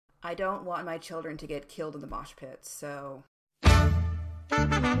I don't want my children to get killed in the mosh pit, so...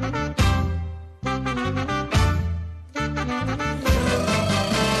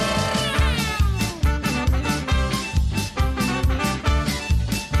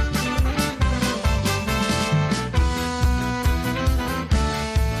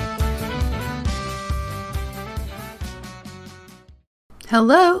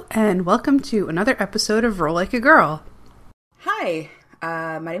 Hello, and welcome to another episode of Roll Like a Girl. Hi,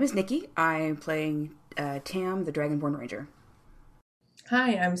 my name is Nikki. I'm playing Tam, the Dragonborn Ranger.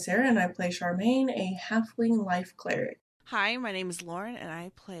 Hi, I'm Sarah, and I play Charmaine, a halfling life cleric. Hi, my name is Lauren, and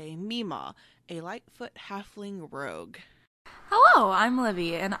I play Mima, a Lightfoot halfling rogue. Hello, I'm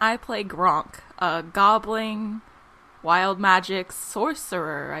Livy, and I play Gronk, a goblin, wild magic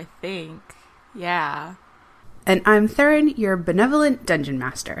sorcerer, I think. Yeah. And I'm Theron, your benevolent dungeon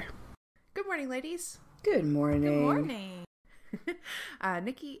master. Good morning, ladies. Good morning. Good morning.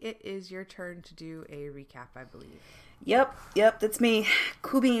 Nikki, it is your turn to do a recap, I believe. Yep, that's me.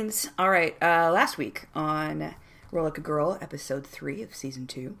 Cool beans. All right, last week on Roll Like a Girl, episode 3 of season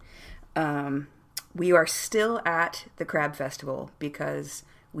 2, we are still at the Crab Festival because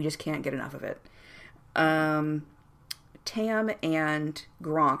we just can't get enough of it. Tam and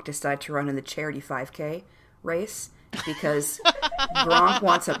Gronk decide to run in the charity 5K race because Gronk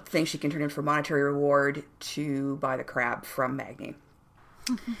wants something she can turn in for monetary reward to buy the crab from Magni.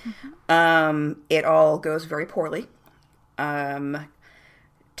 It all goes very poorly. Tam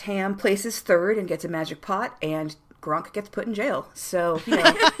places third and gets a magic pot, and Gronk gets put in jail. So, you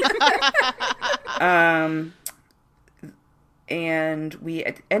know. And we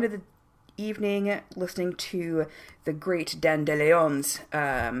at the end of the evening listening to the great Dandelions,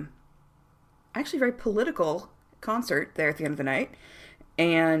 actually very political concert there at the end of the night.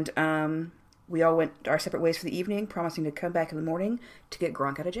 And we all went our separate ways for the evening, promising to come back in the morning to get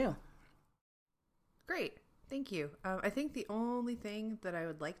Gronk out of jail. Great. Thank you. I think the only thing that I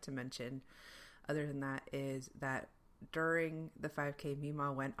would like to mention other than that is that during the 5K,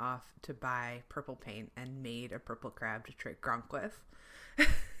 Mima went off to buy purple paint and made a purple crab to trick Gronk with.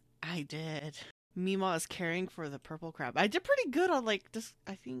 I did. Mima is caring for the purple crab. I did pretty good on this.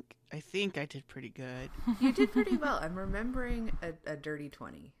 I think I did pretty good. You did pretty well. I'm remembering a dirty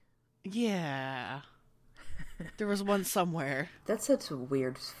 20. Yeah. There was one somewhere. That's such a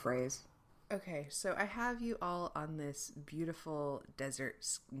weird phrase. Okay, so I have you all on this beautiful desert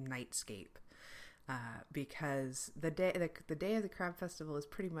nightscape because the day of the Crab Festival is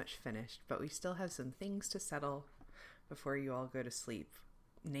pretty much finished, but we still have some things to settle before you all go to sleep.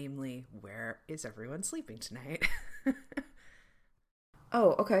 Namely, where is everyone sleeping tonight?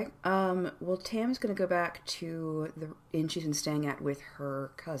 Oh, okay. Well, Tam's going to go back to the inn she's been staying at with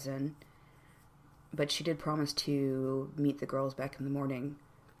her cousin, but she did promise to meet the girls back in the morning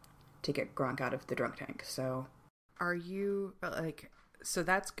to get Gronk out of the drunk tank, so... Are you, so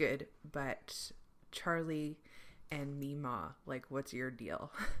that's good, but Charlie and Mima, what's your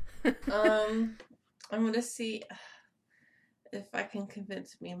deal? I'm gonna see if I can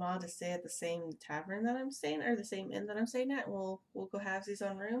convince Mima to stay at the same tavern that I'm staying, or the same inn that I'm staying at, and we'll go halvesies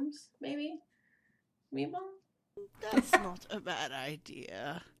on rooms, maybe? Mima? That's not a bad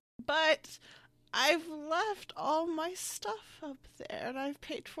idea. But I've left all my stuff up there, and I've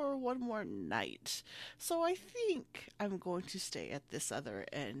paid for one more night. So I think I'm going to stay at this other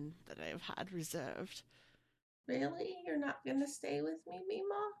inn that I've had reserved. Really? You're not gonna stay with me,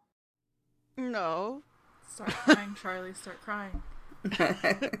 Mima? No. Start crying, Charlie. Start crying.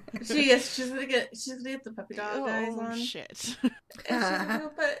 She's gonna get the puppy dog eyes on. Shit. And she's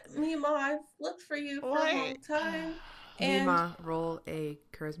like, but Mima, I've looked for you for a long time. And Mima, roll a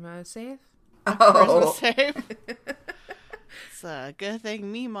charisma save. Oh! Save. It's a good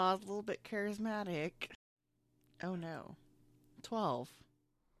thing Mima's a little bit charismatic. Oh no. 12.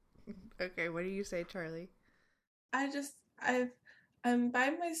 Okay, what do you say, Charlie? I'm by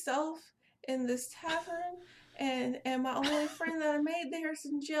myself in this tavern, and my only friend that I made there is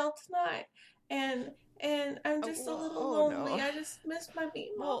in jail tonight, and I'm just a little lonely. No. I just miss my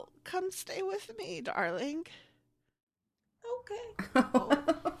Mima. Well, come stay with me, darling. Okay.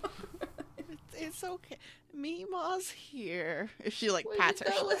 It's okay. Mima's here. If she Will pats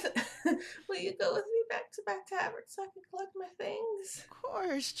her. Will you go with me back to my tavern so I can collect my things? Of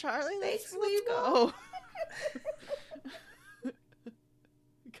course, Charlie. Thanks, Let's go.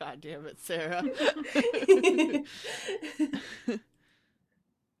 God damn it, Sarah.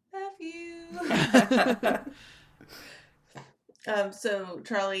 Love you. So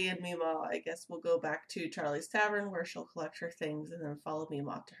Charlie and Mima, I guess, will go back to Charlie's tavern where she'll collect her things and then follow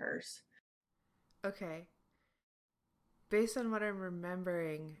Mima to hers. Okay. based on what I'm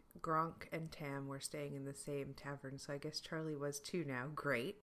remembering, Gronk and Tam were staying in the same tavern, so I guess Charlie was too now.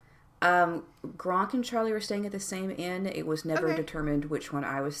 Great. Gronk and Charlie were staying at the same inn. It was never Okay. determined which one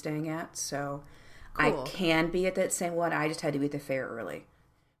I was staying at, so Cool. I can be at that same one. I just had to be at the fair early.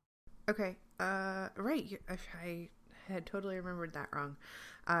 Okay. Right. I had totally remembered that wrong.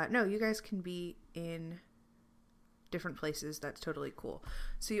 No, you guys can be in different places. That's totally cool.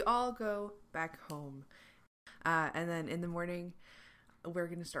 So you all go back home. And then in the morning, we're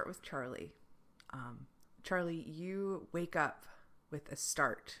going to start with Charlie. Charlie, you wake up with a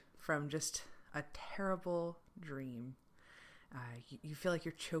start from just a terrible dream. You feel like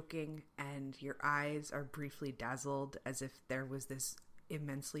you're choking and your eyes are briefly dazzled as if there was this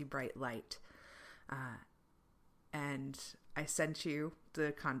immensely bright light. And I sent you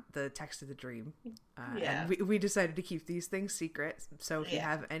the text of the dream. Yeah. And we decided to keep these things secret. So if you Yeah.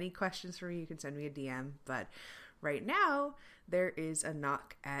 have any questions for me, you can send me a DM. But right now, there is a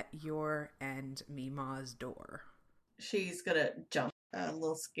knock at your and Mima's door. She's gonna jump a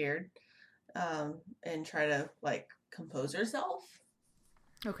little scared, and try to like compose herself.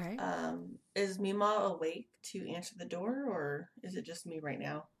 Okay. Is Mima awake to answer the door, or is it just me right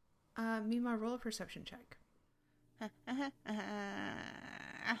now? Mima, roll a perception check.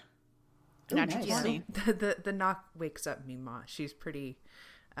 Natural nice. 20. The knock wakes up Mima. She's pretty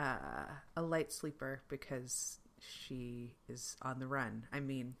a light sleeper because she is on the run. I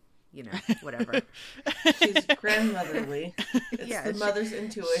mean, you know, whatever. She's grandmotherly. It's Yeah, the mother's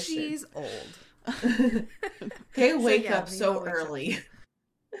intuition. She's old. They wake yeah, up Mima so wakes up. early.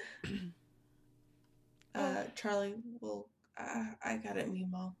 Charlie, well, I got it,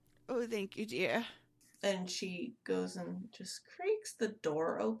 Mima. Oh, thank you, dear. And she goes and just creaks the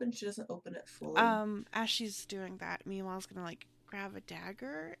door open. She doesn't open it fully. As she's doing that, Mima's gonna like grab a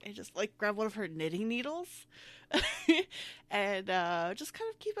dagger and just like grab one of her knitting needles and just kind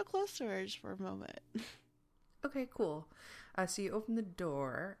of keep it close to her just for a moment. Okay, cool. So you open the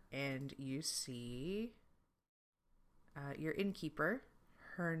door and you see your innkeeper.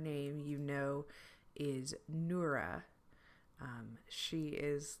 Her name, you know, is Nura. She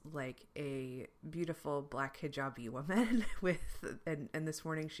is like a beautiful black hijabi woman and this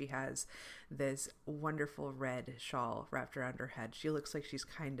morning she has this wonderful red shawl wrapped around her head. She looks like she's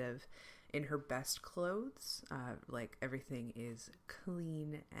kind of in her best clothes. Like everything is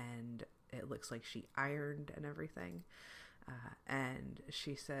clean and it looks like she ironed and everything. And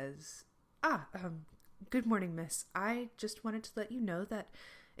she says, good morning, miss. I just wanted to let you know that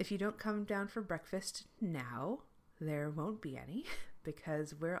if you don't come down for breakfast now, there won't be any,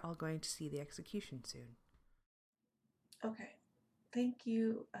 because we're all going to see the execution soon. Okay. Thank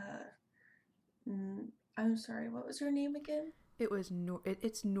you. I'm sorry, what was her name again? It was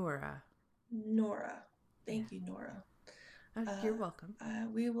it's Nora. Nora. Thank you, Nora. You're welcome.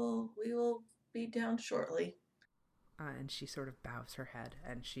 We will be down shortly. And she sort of bows her head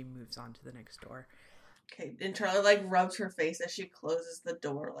and she moves on to the next door. Okay, and Charlie like rubs her face as she closes the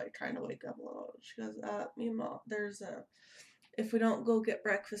door, like trying to wake up a little. She goes, Mima, if we don't go get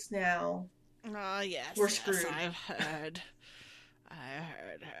breakfast now, Yes, we're yes, screwed. I've heard. I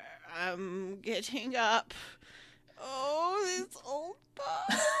heard her. I'm getting up. Oh, this old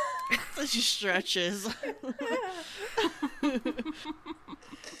butt. So she stretches.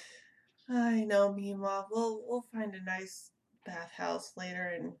 I know, Mima. We'll find a nice bathhouse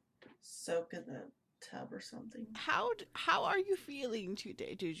later and soak in the tub or something. How are you feeling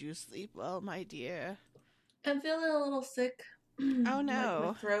today? Did you sleep well, my dear? I'm feeling a little sick. Oh, no.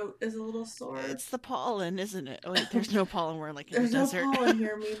 My throat is a little sore. It's the pollen, isn't it? Oh, wait, there's no pollen. We're like in There's the no desert. pollen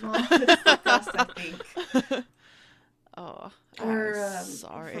here, Mima. It's the dust, I think. Oh, Or I'm from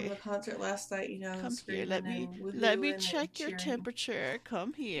sorry. the concert last night, Come here, screaming let me and woohooing and check your cheering. temperature.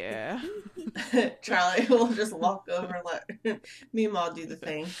 Come here. Charlie will just walk over and let Mima do the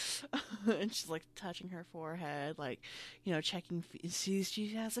thing. And she's like touching her forehead, like, checking see if she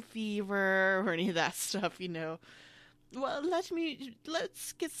has a fever or any of that stuff, Well,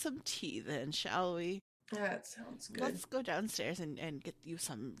 let's get some tea then, shall we? That sounds good. Let's go downstairs and get you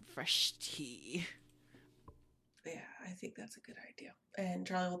some fresh tea. Yeah, I think that's a good idea. And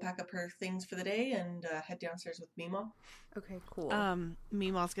Charlie will pack up her things for the day and head downstairs with Mima. Okay, cool.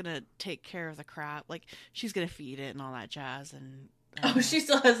 Mima's gonna take care of the crab. Like, she's gonna feed it and all that jazz. And Oh, she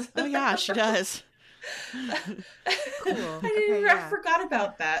still has. Oh yeah, she does. Cool. I forgot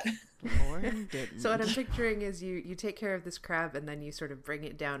about that. Lauren didn't. So what I'm picturing is you take care of this crab and then you sort of bring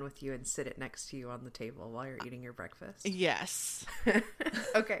it down with you and sit it next to you on the table while you're eating your breakfast. Yes.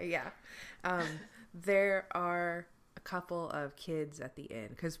 Okay, yeah. There are a couple of kids at the inn,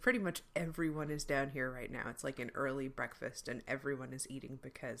 because pretty much everyone is down here right now. It's like an early breakfast and everyone is eating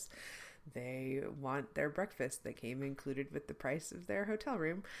because they want their breakfast that came included with the price of their hotel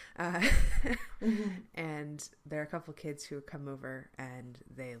room. And there are a couple kids who come over and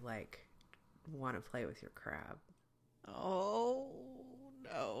they like want to play with your crab. Oh,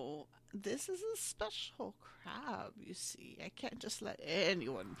 no. This is a special crab, you see. I can't just let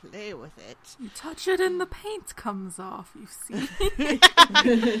anyone play with it. You touch it and the paint comes off, you see.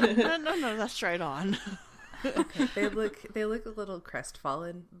 No, that's right on. Okay. They look a little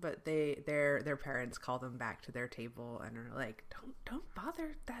crestfallen, but their parents call them back to their table and are like, don't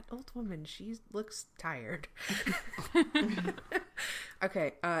bother that old woman. She looks tired.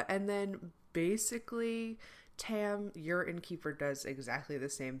 Okay, and then basically Tam, your innkeeper, does exactly the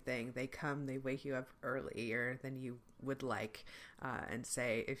same thing. They come, they wake you up earlier than you would like, and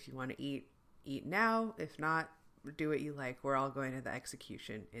say, if you want to eat now. If not, do what you like. We're all going to the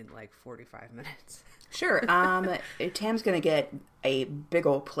execution in like 45 minutes. Sure. Tam's gonna get a big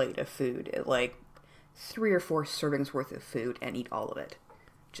old plate of food, like 3 or 4 servings worth of food, and eat all of it.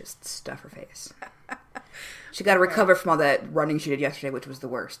 Just stuff her face. She got to recover from all that running she did yesterday, which was the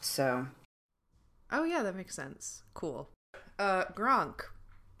worst, so... Oh yeah, that makes sense. Cool. Gronk.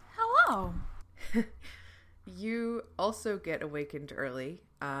 Hello. You also get awakened early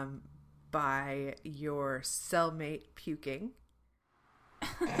by your cellmate puking.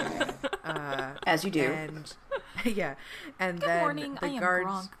 As you do. And yeah, and Good then morning, the I am guards.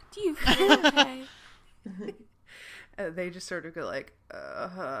 Gronk. Do you feel okay? They just sort of go like,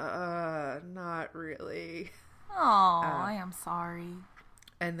 not really. Oh, I am sorry.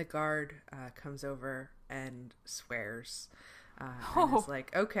 And the guard comes over and swears. And is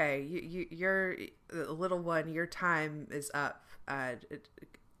like, okay, you're little one, your time is up. And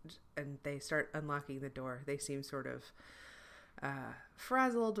they start unlocking the door. They seem sort of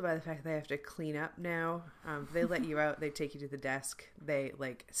frazzled by the fact they have to clean up now. They let you out. They take you to the desk. They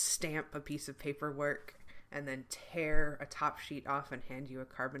like stamp a piece of paperwork and then tear a top sheet off and hand you a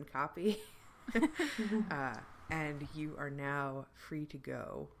carbon copy. And you are now free to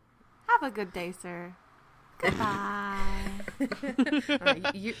go. Have a good day, sir. Goodbye.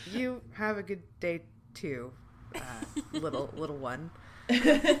 You have a good day too, little one. You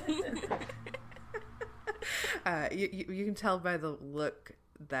can tell by the look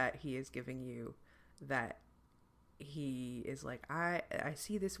that he is giving you that he is like, I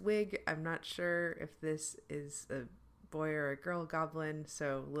see this wig. I'm not sure if this is a boy or a girl goblin,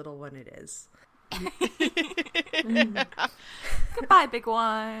 so little one it is. Goodbye, big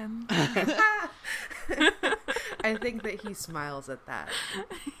one. I think that he smiles at that.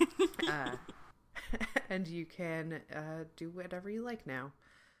 And you can do whatever you like now.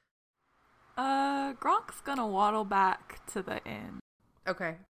 Gronk's gonna waddle back to the inn.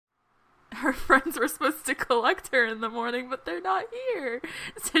 Okay. Her friends were supposed to collect her in the morning, but they're not here.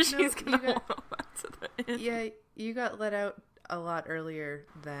 So she's gonna waddle back to the inn. Yeah, you got let out a lot earlier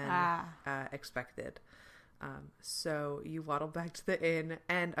than expected. So you waddle back to the inn,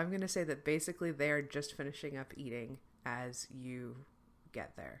 and I'm going to say that basically they are just finishing up eating as you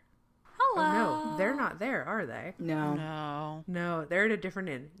get there. Hello. Oh, no, they're not there, are they? No. No, they're at a different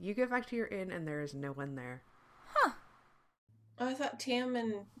inn. You get back to your inn, and there is no one there. Oh, I thought Tam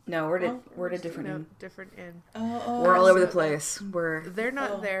and... No, we're at a different inn. Different inn. We're all over the place. They're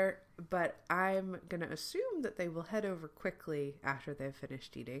not there, but I'm going to assume that they will head over quickly after they've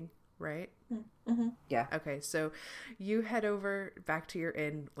finished eating, right? Mm-hmm. Yeah. Okay, so you head over back to your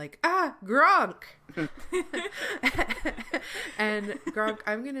inn, like, Gronk! And Gronk,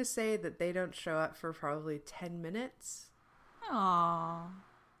 I'm going to say that they don't show up for probably 10 minutes. Aww.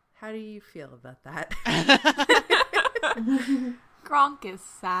 How do you feel about that? Gronk is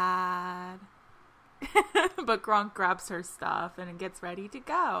sad. But Gronk grabs her stuff and gets ready to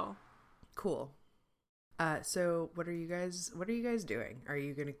go. Cool. So what are you guys doing? Are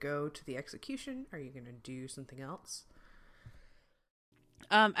you going to go to the execution? Are you going to do something else?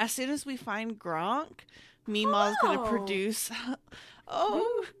 As soon as we find Gronk, Meemaw's going to produce...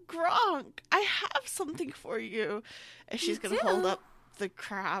 Oh, Gronk, I have something for you. And she's going to hold up the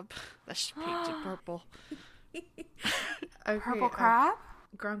crab that's painted purple. Okay, Purple crab?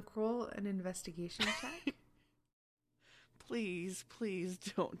 Gronk, roll an investigation check. Please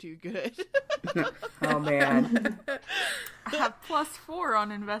don't do good. Oh, man. I have +4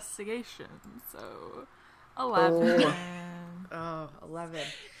 on investigation, so 11. Oh, 11.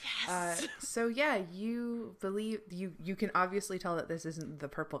 Yes. So yeah, you believe you can obviously tell that this isn't the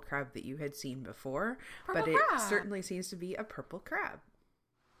purple crab that you had seen before, but it certainly seems to be a purple crab.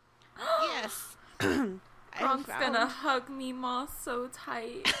 Yes. Gronk's gonna hug Mima so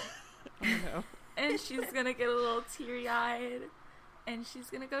tight. Oh no. And she's gonna get a little teary-eyed. And she's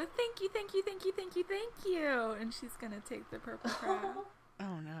gonna go, thank you, thank you, thank you, thank you, thank you. And she's gonna take the purple crab.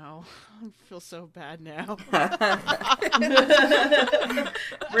 Oh no. I feel so bad now.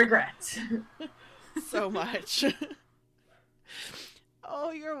 Regret. So much.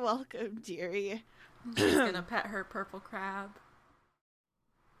 Oh, you're welcome, dearie. She's gonna pet her purple crab.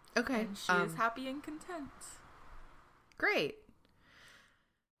 Okay. And she is happy and content. Great.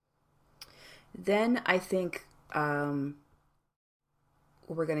 Then I think we're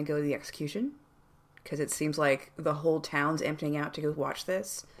going to go to the execution because it seems like the whole town's emptying out to go watch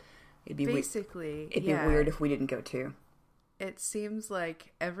this. It'd be Basically, it'd be weird if we didn't go too. It seems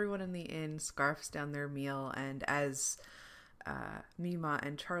like everyone in the inn scarfs down their meal, and as Mima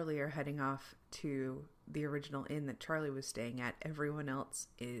and Charlie are heading off to the original inn that Charlie was staying at, everyone else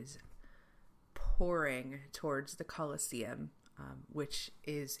is pouring towards the Colosseum, which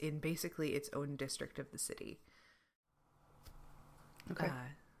is in basically its own district of the city. Okay.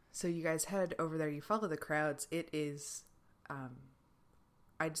 So you guys head over there, you follow the crowds. It is,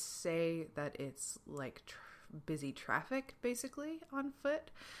 I'd say that it's like busy traffic basically on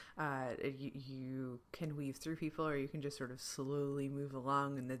foot. You can weave through people, or you can just sort of slowly move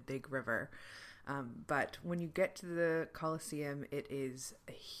along in the big river. But when you get to the Colosseum, it is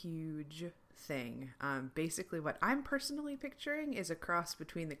a huge thing. Basically what I'm personally picturing is a cross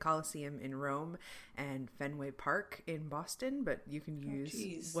between the Colosseum in Rome and Fenway Park in Boston, but you can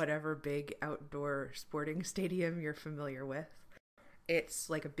use whatever big outdoor sporting stadium you're familiar with. It's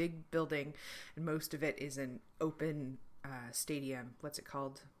like a big building, and most of it is an open stadium. What's it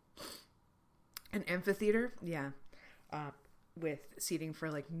called? An amphitheater? Yeah. With seating for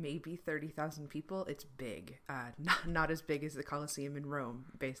like maybe 30,000 people. It's big. Not as big as the Colosseum in Rome,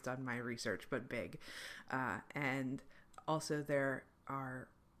 based on my research, but big. And also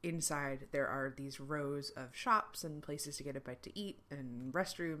inside there are these rows of shops and places to get a bite to eat and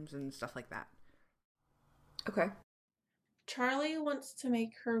restrooms and stuff like that. Okay. Charlie wants to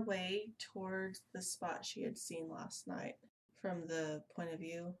make her way towards the spot she had seen last night from the point of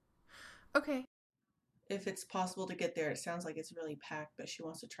view. Okay. If it's possible to get there, it sounds like it's really packed, but she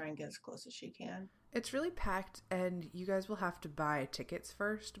wants to try and get as close as she can. It's really packed, and you guys will have to buy tickets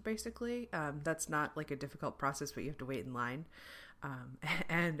first, basically. That's not like a difficult process, but you have to wait in line.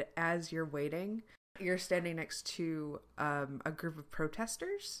 And as you're waiting, you're standing next to a group of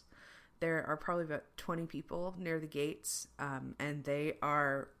protesters. There are probably about 20 people near the gates, and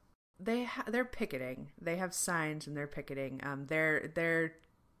they're picketing. They have signs and they're picketing.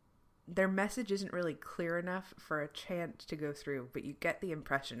 Their message isn't really clear enough for a chant to go through, but you get the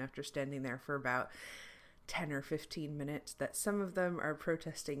impression after standing there for about 10 or 15 minutes that some of them are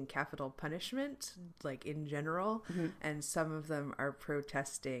protesting capital punishment, like in general, and some of them are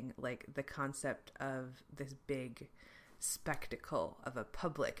protesting like the concept of this big spectacle of a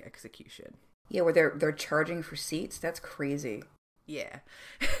public execution. Yeah, where they're charging for seats. That's crazy. Yeah.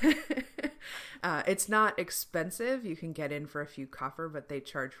 It's not expensive. You can get in for a few copper, but they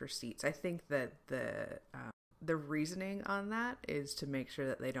charge for seats. I think that the reasoning on that is to make sure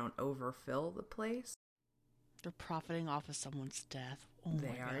that they don't overfill the place. They're profiting off of someone's death. Oh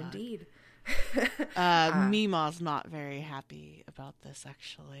They are indeed. Mima's not very happy about this,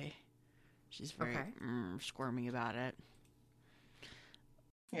 actually. She's very squirmy about it.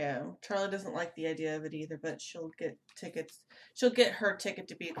 Yeah, Charlie doesn't like the idea of it either, but she'll get tickets. She'll get her ticket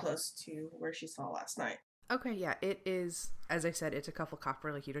to be close to where she saw last night. Okay, yeah, it is, as I said, it's a couple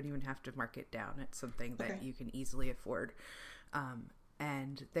copper, like you don't even have to mark it down. It's something that you can easily afford.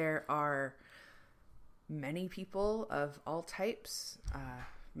 And there are many people of all types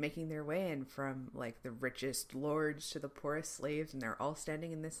making their way in, from like the richest lords to the poorest slaves, and they're all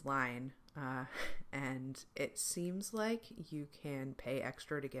standing in this line. And it seems like you can pay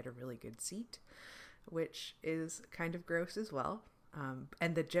extra to get a really good seat, which is kind of gross as well.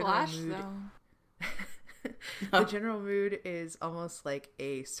 And the general the general mood is almost like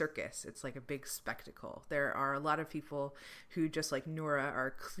a circus. It's like a big spectacle. There are a lot of people who, just like Nora,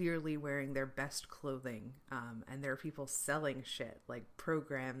 are clearly wearing their best clothing. And there are people selling shit like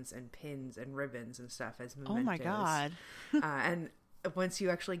programs and pins and ribbons and stuff as mementos. Oh my god. And once you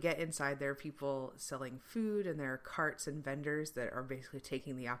actually get inside, there are people selling food, and there are carts and vendors that are basically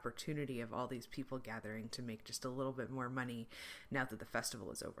taking the opportunity of all these people gathering to make just a little bit more money now that the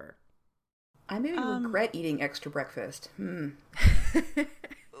festival is over. I maybe regret eating extra breakfast. Do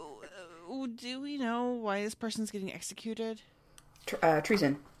we know why this person's getting executed?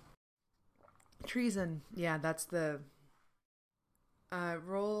 Treason. Treason. Yeah, that's the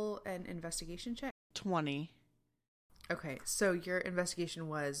roll an investigation check. 20. Okay, so your investigation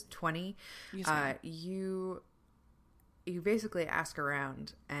was 20. Yes, ma'am. You basically ask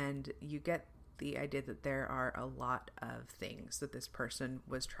around, and you get the idea that there are a lot of things that this person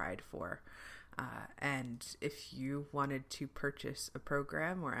was tried for. And if you wanted to purchase a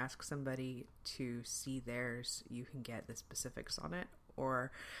program or ask somebody to see theirs, you can get the specifics on it.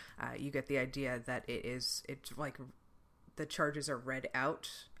 Or you get the idea that it's like the charges are read out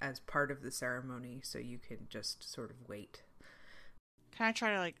as part of the ceremony, so you can just sort of wait. Can I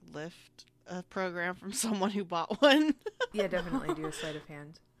try to, like, lift a program from someone who bought one? Yeah, definitely do a sleight of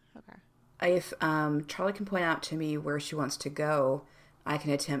hand. Okay. If Charlie can point out to me where she wants to go, I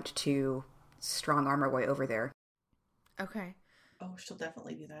can attempt to strong arm our way over there. Okay. Oh, she'll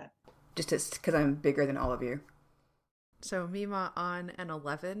definitely do that. Just because I'm bigger than all of you. So Mima on an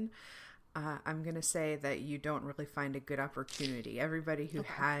 11. I'm going to say that you don't really find a good opportunity. Everybody who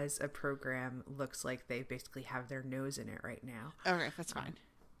has a program looks like they basically have their nose in it right now. Okay, that's fine.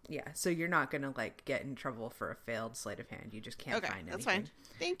 Yeah, so you're not going to like get in trouble for a failed sleight of hand. You just can't find anything. That's fine.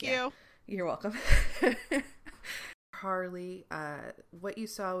 Thank Yeah. you. You're welcome. Harley, what you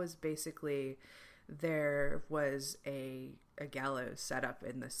saw was basically there was a gallows set up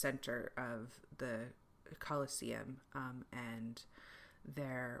in the center of the Colosseum, and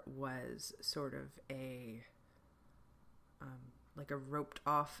there was sort of a like a roped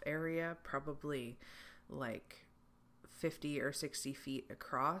off area, probably like 50 or 60 feet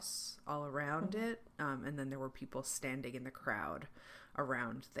across all around it, and then there were people standing in the crowd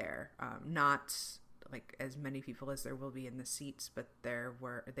around there, not like as many people as there will be in the seats, but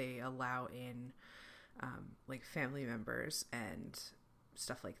they allow in like family members and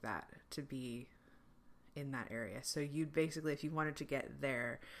stuff like that to be in that area. So you'd basically, if you wanted to get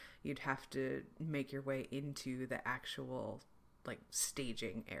there, you'd have to make your way into the actual like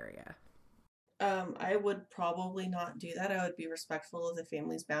staging area. I would probably not do that. I would be respectful of the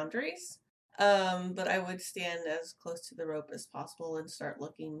family's boundaries. But I would stand as close to the rope as possible and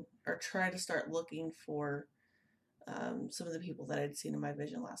try to start looking for some of the people that I'd seen in my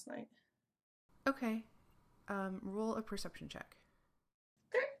vision last night. Okay. Roll a perception check.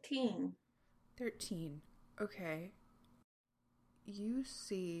 13. 13. Okay. You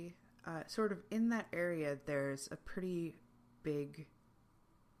see, sort of in that area, there's a pretty big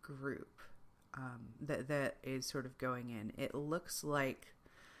group that is sort of going in. It looks like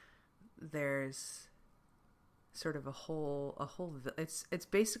there's sort of a whole it's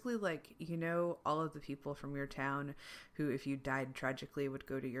basically like, you know, all of the people from your town who, if you died tragically, would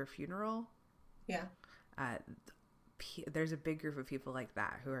go to your funeral. Yeah. There's a big group of people like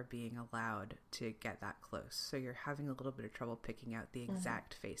that who are being allowed to get that close. So you're having a little bit of trouble picking out the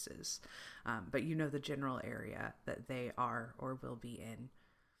exact faces. But you know the general area that they are or will be in.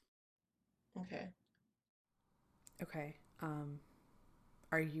 Okay. Okay.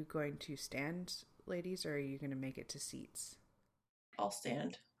 Are you going to stand, ladies, or are you going to make it to seats? I'll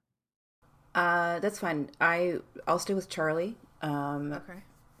stand. That's fine. I'll stay with Charlie. Okay.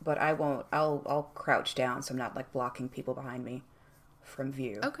 But I won't. I'll crouch down so I'm not like blocking people behind me from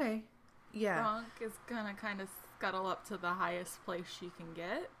view. Okay. Yeah. Gronk is gonna kind of scuttle up to the highest place she can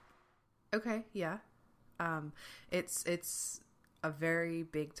get. Okay. Yeah. It's a very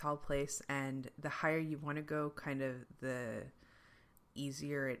big, tall place, and the higher you want to go, kind of the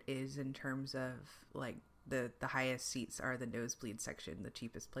easier it is in terms of like the highest seats are the nosebleed section, the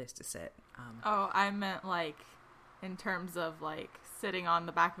cheapest place to sit. Oh, I meant like in terms of like sitting on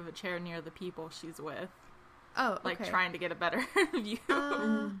the back of a chair near the people she's with. Oh, okay. Like trying to get a better view.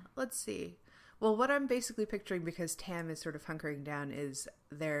 Let's see. Well, what I'm basically picturing, because Tam is sort of hunkering down, is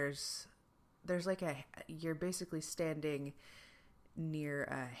there's like you're basically standing near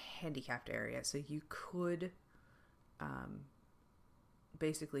a handicapped area, so you could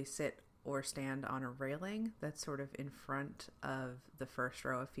basically sit or stand on a railing that's sort of in front of the first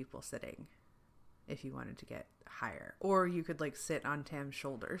row of people sitting, if you wanted to get higher. Or you could like sit on Tam's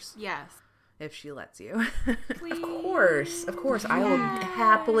shoulders. Yes. If she lets you. Please. Of course. I will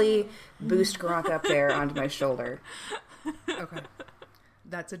happily boost Gronk up there onto my shoulder. Okay.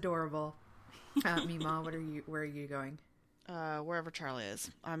 That's adorable. Mima, where are you going? Wherever Charlie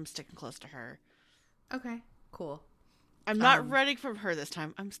is. I'm sticking close to her. Okay, cool. I'm not running from her this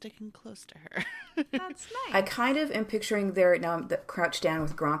time. I'm sticking close to her. That's nice. I kind of am picturing there now. I'm crouched down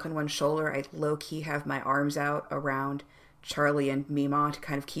with Gronk on one shoulder. I low key have my arms out around Charlie and Mima to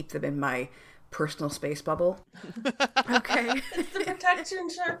kind of keep them in my personal space bubble. Okay. It's the protection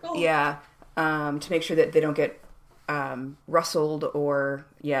circle. Yeah, to make sure that they don't get rustled or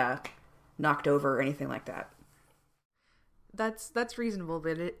knocked over or anything like that. That's reasonable,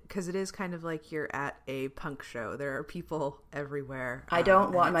 but because it is kind of like you're at a punk show. There are people everywhere. I don't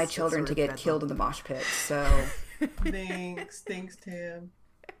and want my it's children sort to of get bedlam. killed in the mosh pit, so... Thanks, Tim.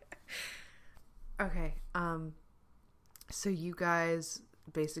 Okay. So you guys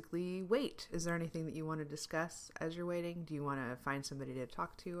basically wait. Is there anything that you want to discuss as you're waiting? Do you want to find somebody to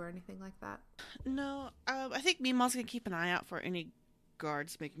talk to or anything like that? No, I think Mima's gonna keep an eye out for any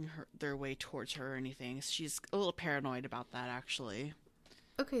guards making their way towards her or anything. She's a little paranoid about that, actually.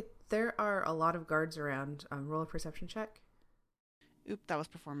 Okay, there are a lot of guards around. Roll a perception check. Oop, that was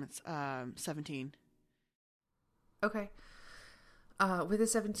performance. 17. Okay. With a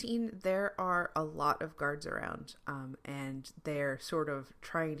 17, there are a lot of guards around, and they're sort of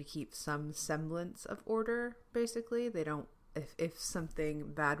trying to keep some semblance of order, basically. They don't, if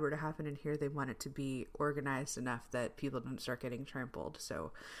something bad were to happen in here, they want it to be organized enough that people don't start getting trampled.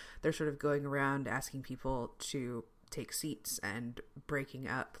 So they're sort of going around asking people to take seats and breaking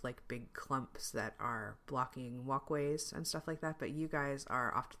up like big clumps that are blocking walkways and stuff like that. But you guys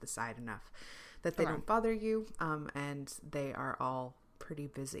are off to the side enough that they don't bother you, and they are all pretty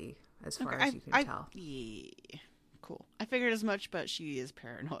busy as far as you can tell. Yeah, cool. I figured as much, but she is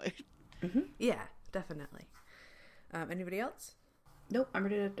paranoid. Mm-hmm. Yeah, definitely. Anybody else? Nope, I'm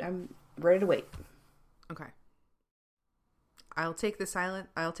ready to wait. Okay. I'll take the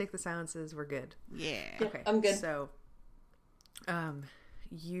silences. We're good. Yeah. Okay. I'm good. So,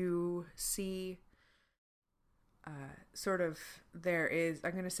 you see, sort of,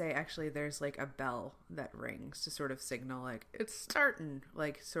 I'm going to say actually there's like a bell that rings to sort of signal like it's starting,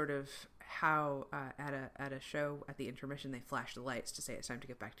 like sort of how at a show at the intermission they flash the lights to say it's time to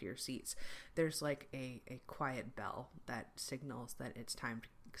get back to your seats. There's like a quiet bell that signals that it's time to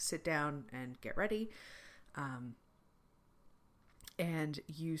sit down and get ready. And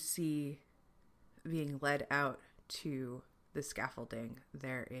you see, being led out to the scaffolding,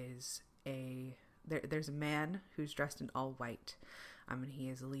 there's a man who's dressed in all white, and he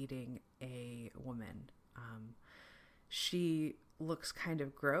is leading a woman. She looks kind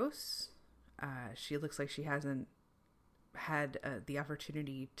of gross. She looks like she hasn't had the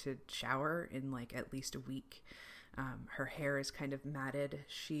opportunity to shower in like at least a week. Her hair is kind of matted.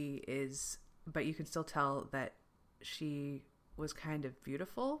 But you can still tell that she was kind of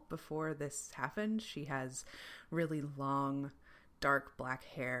beautiful before this happened. She has really long, dark black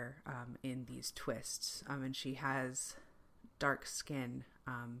hair in these twists, and she has dark skin,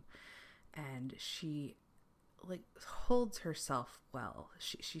 and she like holds herself well.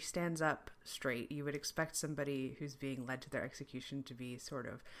 She stands up straight. You would expect somebody who's being led to their execution to be sort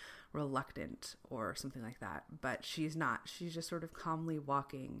of reluctant or something like that, but she's not. She's just sort of calmly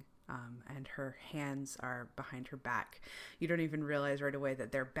walking, and her hands are behind her back. You don't even realize right away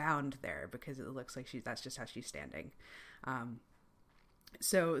that they're bound there because it looks like that's just how she's standing.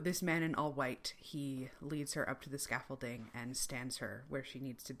 So this man in all white, he leads her up to the scaffolding and stands her where she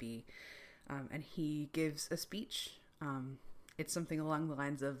needs to be. And he gives a speech. It's something along the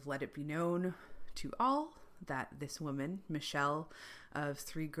lines of, "Let it be known to all that this woman, Michelle of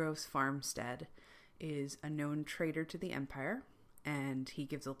Three Groves Farmstead, is a known traitor to the Empire." And he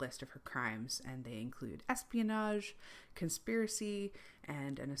gives a list of her crimes, and they include espionage, conspiracy,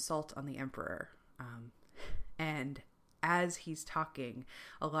 and an assault on the Emperor. And as he's talking,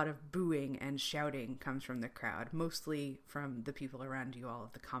 a lot of booing and shouting comes from the crowd, mostly from the people around you, all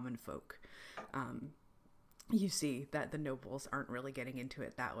of the common folk. You see that the nobles aren't really getting into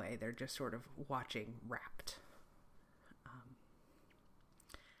it that way. They're just sort of watching rapt.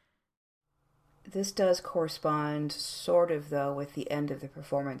 This does correspond sort of, though, with the end of the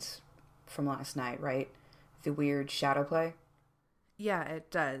performance from last night, right? The weird shadow play? Yeah, it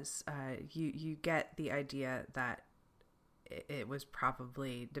does. You get the idea that it was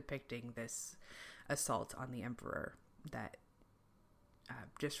probably depicting this assault on the Emperor, that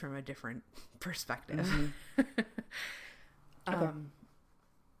just from a different perspective. Mm-hmm. Okay.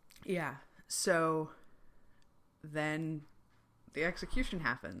 Yeah. So then the execution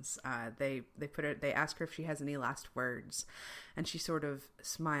happens. They ask her if she has any last words, and she sort of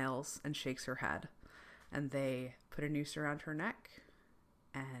smiles and shakes her head. And they put a noose around her neck,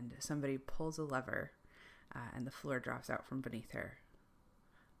 and somebody pulls a lever, and the floor drops out from beneath her.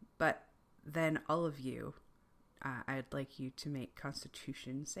 But then all of you, I'd like you to make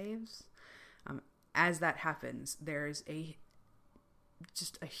Constitution saves. As that happens, there's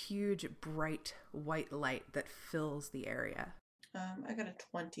just a huge bright white light that fills the area. I got a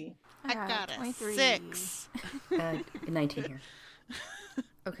 20. I got a 23. 6. 19 here.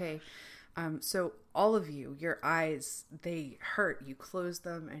 Okay. So all of you, your eyes, they hurt. You close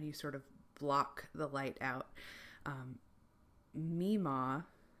them and you sort of block the light out. Mima,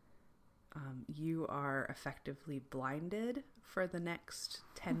 you are effectively blinded for the next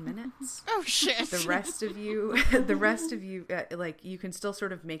 10 minutes. Oh shit. The rest of you, like, you can still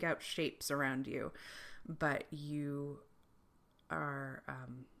sort of make out shapes around you, but you are,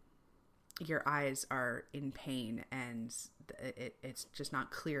 your eyes are in pain, and it's just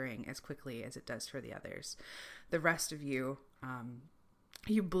not clearing as quickly as it does for the others. The rest of you,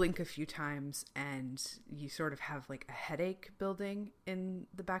 you blink a few times and you sort of have like a headache building in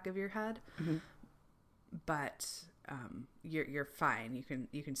the back of your head. Mm-hmm. But you're fine.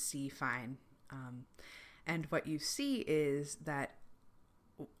 You can see fine. And what you see is that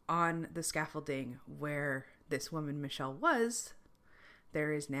on the scaffolding where this woman Michelle was,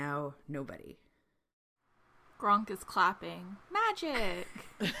 there is now nobody. Gronk is clapping. Magic!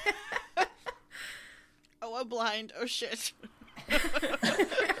 Oh, I'm blind. Oh shit.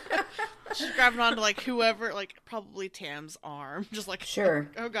 She's grabbing onto like whoever, like probably Tam's arm, just like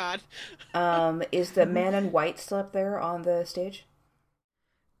sure. Oh god. Is the man in white still up there on the stage?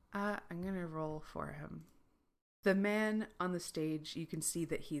 I'm gonna roll for him. The man on the stage, you can see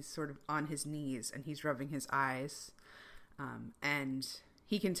that he's sort of on his knees and he's rubbing his eyes, and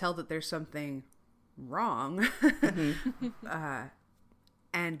he can tell that there's something wrong. Mm-hmm.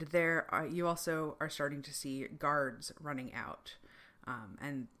 And you also are starting to see guards running out.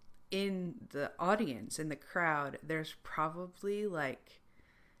 And in the audience, in the crowd, there's probably like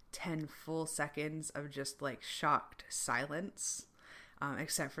 10 full seconds of just like shocked silence,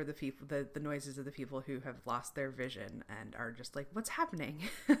 except for the people, the noises of the people who have lost their vision and are just like, what's happening?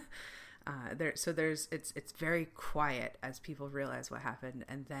 It's very quiet as people realize what happened,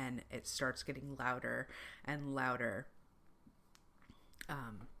 and then it starts getting louder and louder.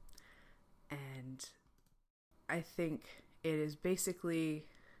 And I think it is basically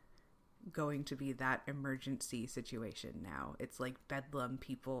going to be that emergency situation now. It's like bedlam.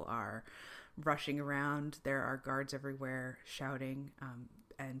 People are rushing around. There are guards everywhere shouting,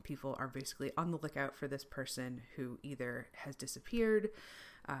 and people are basically on the lookout for this person who either has disappeared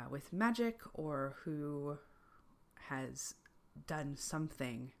with magic or who has done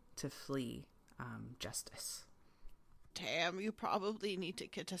something to flee justice. Tam, you probably need to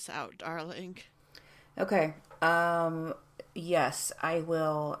get us out, darling. Okay. Yes, I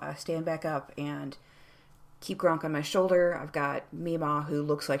will stand back up and keep Gronk on my shoulder. I've got Mima, who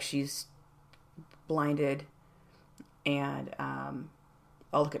looks like she's blinded, and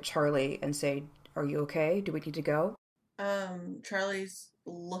I'll look at Charlie and say, "Are you okay? Do we need to go?" Charlie's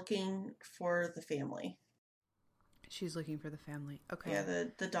looking for the family. She's looking for the family. Okay. Yeah,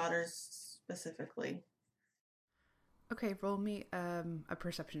 the daughters specifically. Okay, roll me a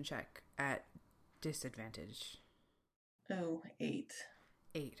perception check at disadvantage. Oh, 8.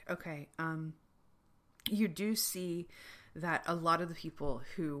 8. Okay. You do see that a lot of the people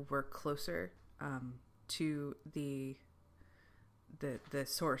who were closer to the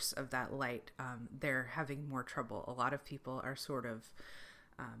source of that light, they're having more trouble. A lot of people are sort of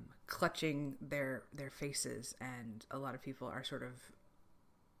clutching their faces, and a lot of people are sort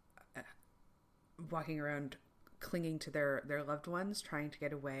of walking around clinging to their loved ones, trying to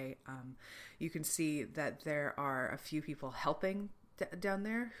get away. You can see that there are a few people helping down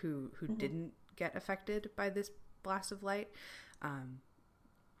there who mm-hmm. didn't get affected by this blast of light.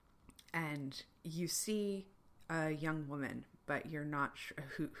 And you see a young woman, but you're not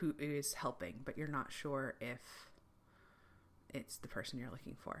who is helping, but you're not sure if it's the person you're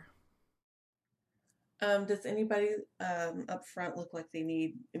looking for. Does anybody up front look like they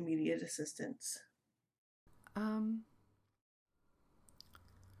need immediate assistance?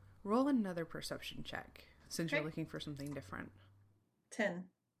 Roll another perception check since okay. You're looking for something different. 10.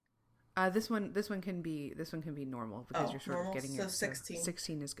 This one can be normal because you're sort normal? of getting so it. 16. So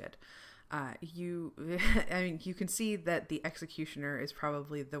 16 is good. You can see that the executioner is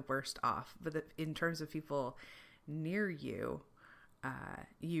probably the worst off, but in terms of people near you,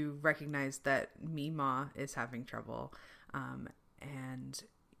 you recognize that Mima is having trouble, and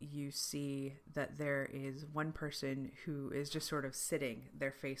you see that there is one person who is just sort of sitting.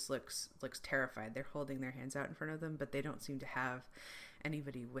 Their face looks terrified. They're holding their hands out in front of them, but they don't seem to have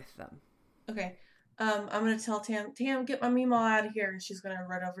anybody with them. Okay. I'm going to tell Tam, get my Mima out of here. And she's going to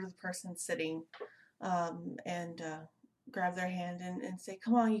run over to the person sitting and grab their hand and say,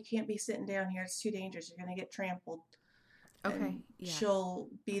 come on, you can't be sitting down here. It's too dangerous. You're going to get trampled. Okay. And yeah. She'll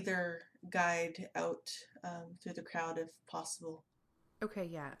be their guide out through the crowd if possible. Okay,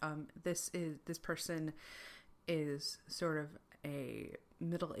 yeah. This person is sort of a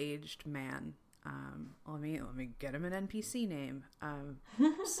middle-aged man. Let me get him an NPC name.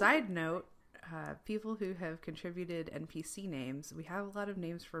 Side note, people who have contributed NPC names. We have a lot of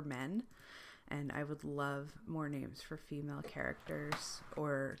names for men, and I would love more names for female characters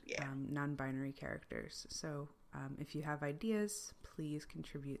or non-binary characters. So if you have ideas, please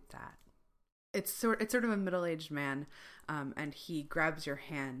contribute that. It's sort of a middle-aged man, and he grabs your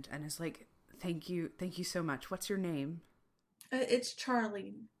hand and is like, thank you so much. What's your name? It's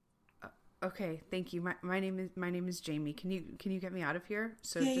Charlie. Okay, thank you. My name is Jamie. Can you get me out of here?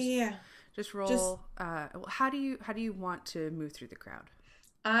 So just roll. How do you want to move through the crowd?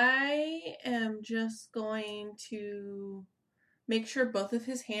 I am just going to make sure both of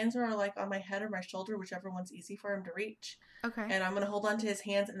his hands are like on my head or my shoulder, whichever one's easy for him to reach. Okay. And I'm going to hold on to his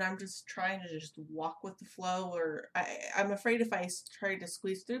hands, and I'm just trying to just walk with the flow, or I'm afraid if I try to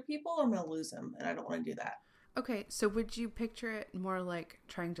squeeze through people, I'm going to lose him, and I don't want to do that. Okay, so would you picture it more like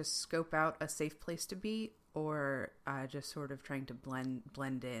trying to scope out a safe place to be, or just sort of trying to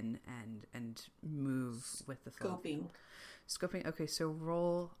blend in and move with the flow? Scoping. Okay, so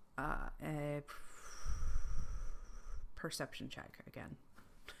roll a perception check again.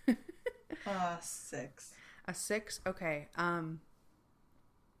 6. A 6? Okay.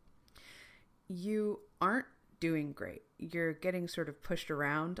 You aren't doing great. You're getting sort of pushed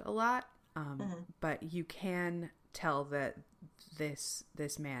around a lot, but you can tell that this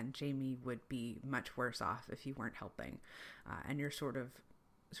man, Jamie, would be much worse off if you weren't helping. And you're sort of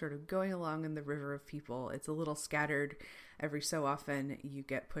going along in the river of people. It's a little scattered. Every so often you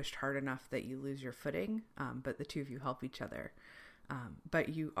get pushed hard enough that you lose your footing, but the two of you help each other. But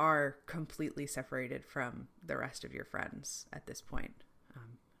you are completely separated from the rest of your friends at this point.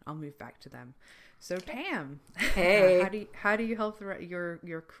 I'll move back to them. So Pam, hey, how do you help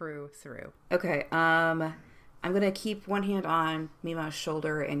your crew through? Okay, I'm gonna keep one hand on Mima's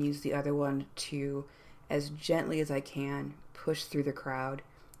shoulder and use the other one to, as gently as I can, push through the crowd,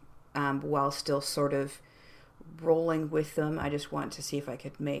 while still sort of rolling with them. I just want to see if I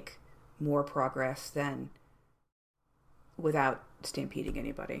could make more progress than without stampeding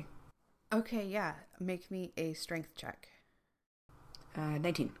anybody. Okay, yeah. Make me a strength check.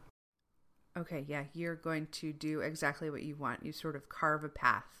 19. Okay, yeah. You're going to do exactly what you want. You sort of carve a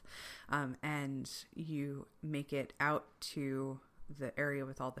path, and you make it out to the area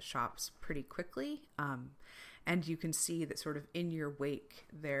with all the shops pretty quickly. And you can see that sort of in your wake,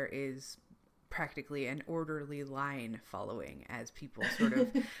 there is practically an orderly line following as people sort of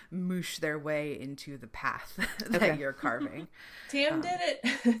moosh their way into the path that you're carving. Tam did it.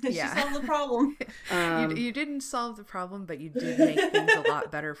 She solved the problem. You didn't solve the problem, but you did make things a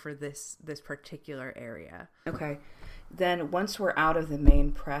lot better for this particular area. Okay. Then once we're out of the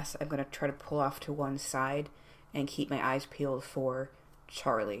main press, I'm going to try to pull off to one side and keep my eyes peeled for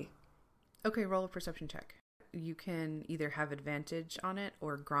Charlie. Okay, roll a perception check. You can either have advantage on it,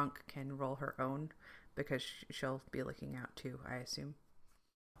 or Gronk can roll her own, because she'll be looking out too, I assume.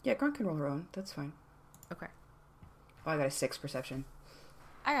 Yeah, Gronk can roll her own. That's fine. Okay. Oh, I got a 6 perception.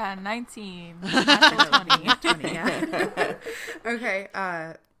 I got a 19. Natural 20. 20, yeah. Okay.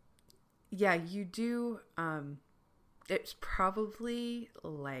 Yeah, you do. It's probably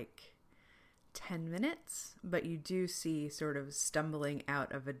like 10 minutes, but you do see, sort of stumbling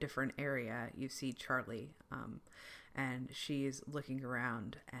out of a different area, you see Charlie, and she's looking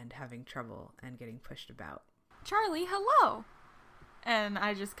around and having trouble and getting pushed about. Charlie, hello! And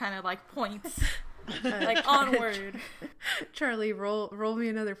I just kind of like points, like onward. Charlie, roll me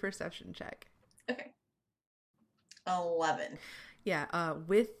another perception check. Okay. 11. Yeah,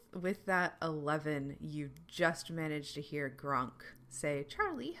 with that 11, you just managed to hear Gronk say,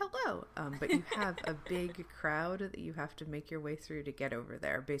 Charlie, hello. But you have a big crowd that you have to make your way through to get over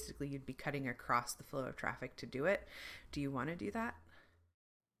there. Basically, you'd be cutting across the flow of traffic to do it. Do you want to do that?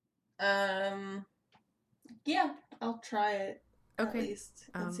 Yeah, I'll try it. Okay. At least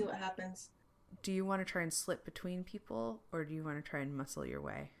and see what happens. Do you want to try and slip between people, or do you want to try and muscle your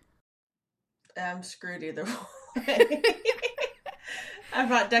way? I'm screwed either way. I'm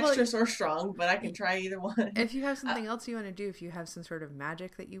not dexterous or strong, but I can try either one. If you have something else you want to do, if you have some sort of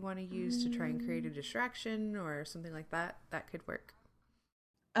magic that you want to use to try and create a distraction or something like that, that could work.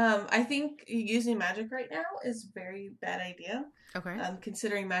 I think using magic right now is a very bad idea. Okay.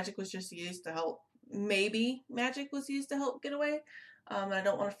 Considering magic was just used to help, maybe magic was used to help get away. I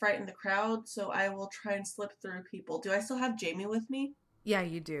don't want to frighten the crowd, so I will try and slip through people. Do I still have Jamie with me? Yeah,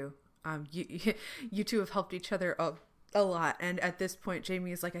 you do. You two have helped each other a lot, and at this point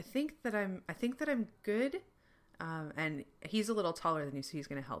Jamie is like, I think that I'm good, and he's a little taller than you, so he's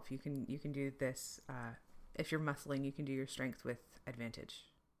going to help. You can do this. If you're muscling, you can do your strength with advantage.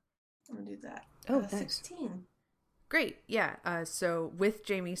 I'm gonna do that. Oh, nice. 16. Great. Yeah. So with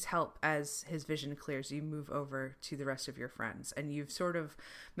Jamie's help, as his vision clears, you move over to the rest of your friends, and you've sort of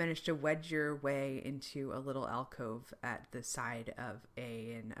managed to wedge your way into a little alcove at the side of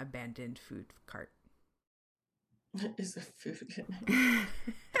an abandoned food cart. Is the food good?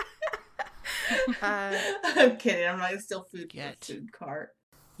 I'm kidding. I'm not still food Yet. food cart.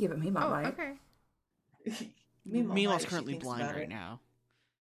 Yeah, but Meemaw might. Okay. Meemaw's currently blind right now.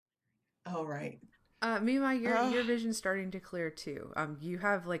 Oh, right. Mima, your vision's starting to clear too. You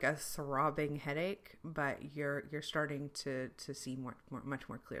have like a throbbing headache, but you're starting to see much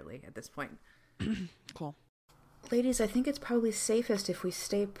more clearly at this point. Cool. Ladies, I think it's probably safest if we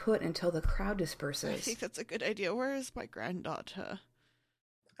stay put until the crowd disperses. I think that's a good idea. Where is my granddaughter?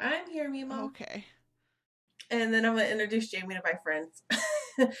 I'm here, Mimo. Okay. And then I'm going to introduce Jamie to my friends.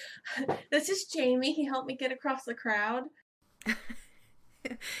 This is Jamie. He helped me get across the crowd.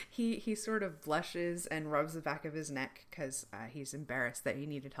 He sort of blushes and rubs the back of his neck because he's embarrassed that he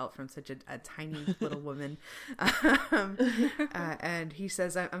needed help from such a tiny little woman. And he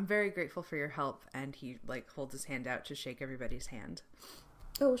says, I'm very grateful for your help. And he like holds his hand out to shake everybody's hand.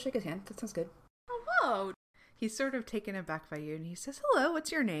 Oh, we'll shake his hand. That sounds good. Hello, He's sort of taken aback by you, and he says, hello,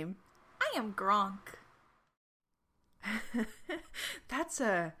 what's your name? I am Gronk. That's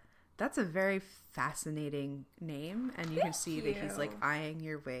a very fascinating name, and you can see that he's like eyeing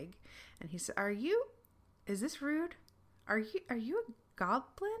your wig, and he said, is this rude? Are you a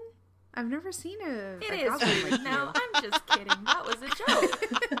goblin? I've never seen a goblin rude. like Now, you. I'm just kidding. That was a joke.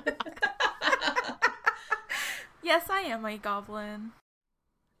 Yes, I am a goblin.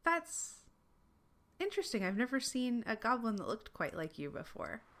 That's interesting. I've never seen a goblin that looked quite like you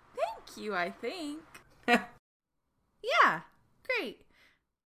before. Thank you, I think. Yeah, great.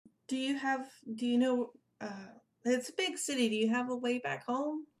 Do you know, it's a big city. Do you have a way back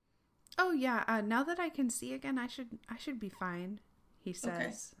home? Oh yeah, now that I can see again, I should be fine, he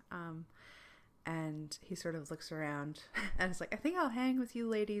says. Okay. And he sort of looks around and is like, I think I'll hang with you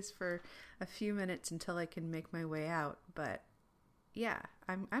ladies for a few minutes until I can make my way out, but yeah,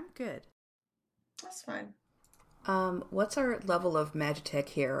 I'm good. That's fine. What's our level of Magitech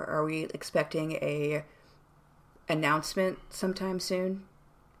here? Are we expecting a announcement sometime soon?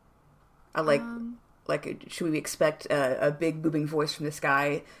 Should we expect a big booming voice from the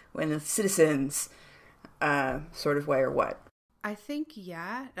sky when the citizens sort of way, or what? I think,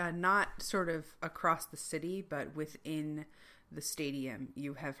 yeah, not sort of across the city, but within the stadium.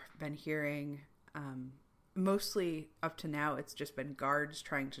 You have been hearing, mostly up to now, it's just been guards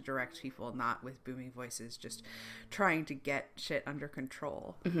trying to direct people, not with booming voices, just trying to get shit under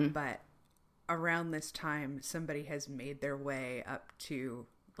control. Mm-hmm. But around this time, somebody has made their way up to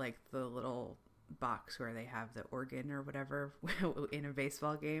like the little box where they have the organ or whatever in a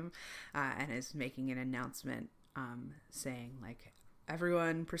baseball game, and is making an announcement saying like,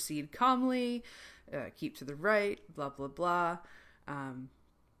 everyone proceed calmly, keep to the right, blah blah blah,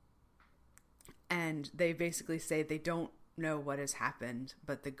 and they basically say they don't know what has happened,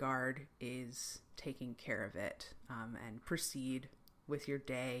 but the guard is taking care of it, and proceed with your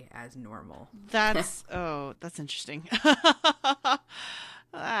day as normal. That's that's interesting.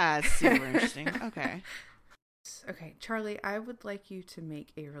 That's super interesting. Okay, Charlie, I would like you to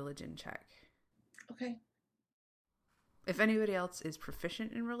make a religion check. Okay. If anybody else is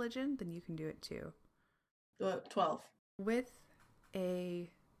proficient in religion, then you can do it too. 12. With a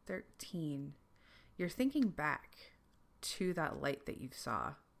 13, you're thinking back to that light that you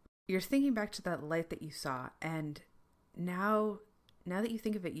saw. And now that you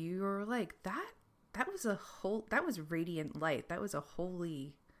think of it, you're like, that was radiant light. That was a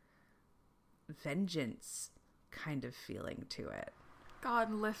holy vengeance kind of feeling to it.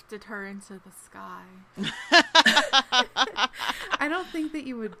 God lifted her into the sky. I don't think that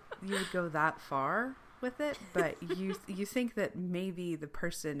you would go that far with it, but you think that maybe the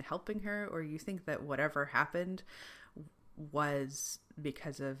person helping her, or you think that whatever happened was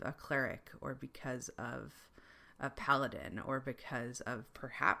because of a cleric, or because of a paladin, or because of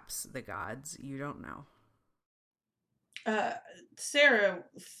perhaps the gods. You don't know. Sarah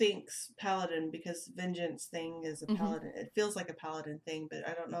thinks paladin because vengeance thing is a paladin. It feels like a paladin thing, but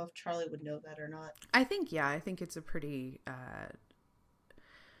I don't know if Charlie would know that or not. I think it's a pretty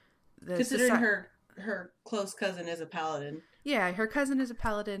considering her close cousin is a paladin. Yeah, her cousin is a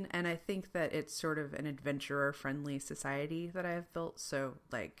paladin, and I think that it's sort of an adventurer-friendly society that I have built, so,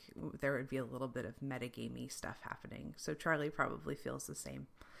 like, there would be a little bit of metagamey stuff happening. So Charlie probably feels the same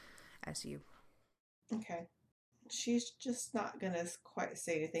as you. Okay. She's just not going to quite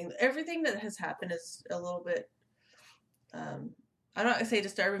say anything. Everything that has happened is a little bit, I'm not going to say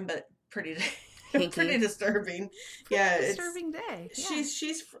disturbing, but pretty Pretty disturbing. Yeah, Disturbing day. Yeah.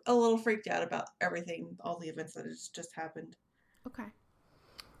 She's a little freaked out about everything, all the events that has just happened. Okay.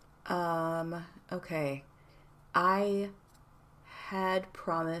 Okay. I had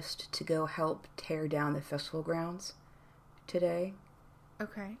promised to go help tear down the festival grounds today.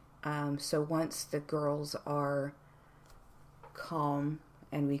 Okay. So once the girls are calm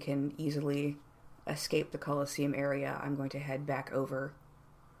and we can easily escape the Coliseum area, I'm going to head back over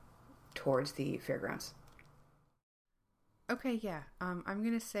towards the fairgrounds. Okay, yeah. I'm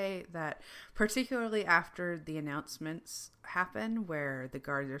going to say that particularly after the announcements happen where the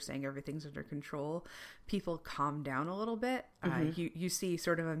guards are saying everything's under control, people calm down a little bit. You see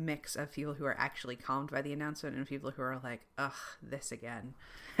sort of a mix of people who are actually calmed by the announcement and people who are like, ugh, this again.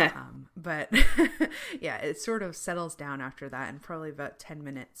 But yeah, it sort of settles down after that and probably about 10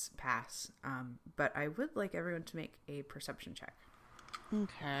 minutes pass. But I would like everyone to make a perception check.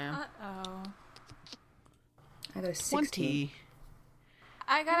 Okay. Uh-oh. I got a 16. 20.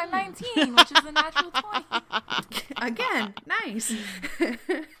 I got a 19, which is a natural 20. Again, nice.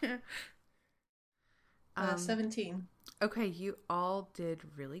 17. Okay, you all did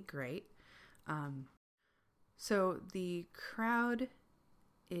really great. So the crowd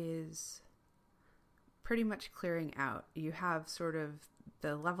is pretty much clearing out. You have sort of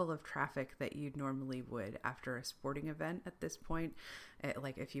the level of traffic that you normally would after a sporting event at this point.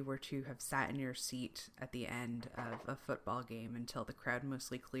 Like if you were to have sat in your seat at the end of a football game until the crowd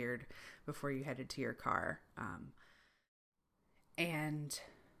mostly cleared before you headed to your car. And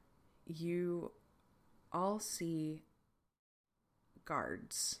you all see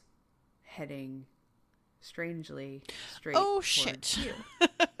guards heading strangely straight towards shit. you.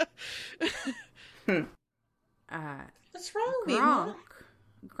 What's wrong with me?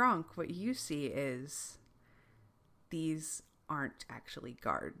 Gronk, what you see is these aren't actually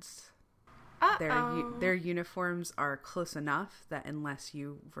guards. Their uniforms are close enough that unless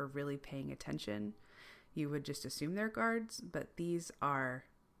you were really paying attention, you would just assume they're guards, but these are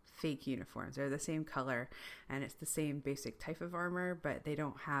fake uniforms. They're the same color and it's the same basic type of armor, but they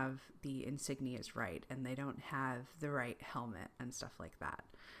don't have the insignias right and they don't have the right helmet and stuff like that.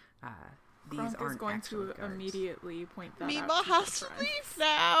 These Gronk aren't is going actual to guards. immediately point that Mima out to has her to friends. leave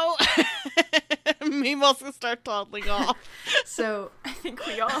now. Mima's gonna start toddling off. So I think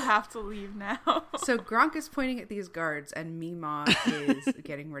we all have to leave now. So Gronk is pointing at these guards and Mima is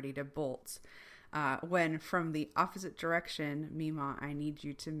getting ready to bolt. When from the opposite direction, Mima, I need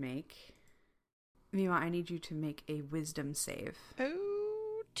you to make a wisdom save.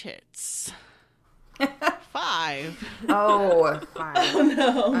 Oh, tits. 5. Oh, 5. Oh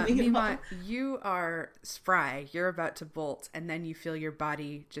no, Mima, you are spry. You're about to bolt, and then you feel your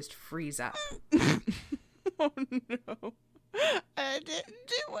body just freeze up. Oh no. I didn't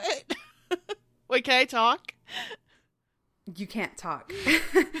do it. Wait, can I talk? You can't talk.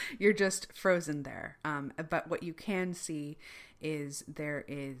 You're just frozen there. But what you can see is there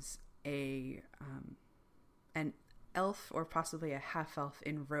is an elf or possibly a half elf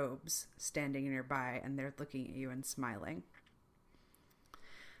in robes standing nearby, and they're looking at you and smiling.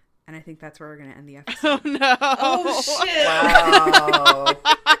 And I think that's where we're going to end the episode. Oh no. Oh shit. wow.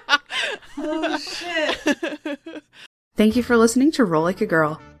 Oh shit. Thank you for listening to Roll Like a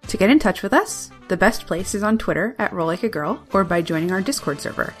Girl. To get in touch with us, the best place is on Twitter at Roll Like a Girl or by joining our Discord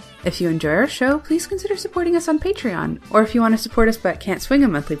server. If you enjoy our show, please consider supporting us on Patreon. Or if you want to support us but can't swing a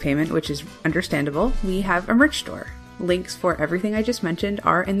monthly payment, which is understandable, we have a merch store. Links for everything I just mentioned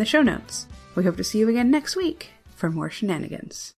are in the show notes. We hope to see you again next week for more shenanigans.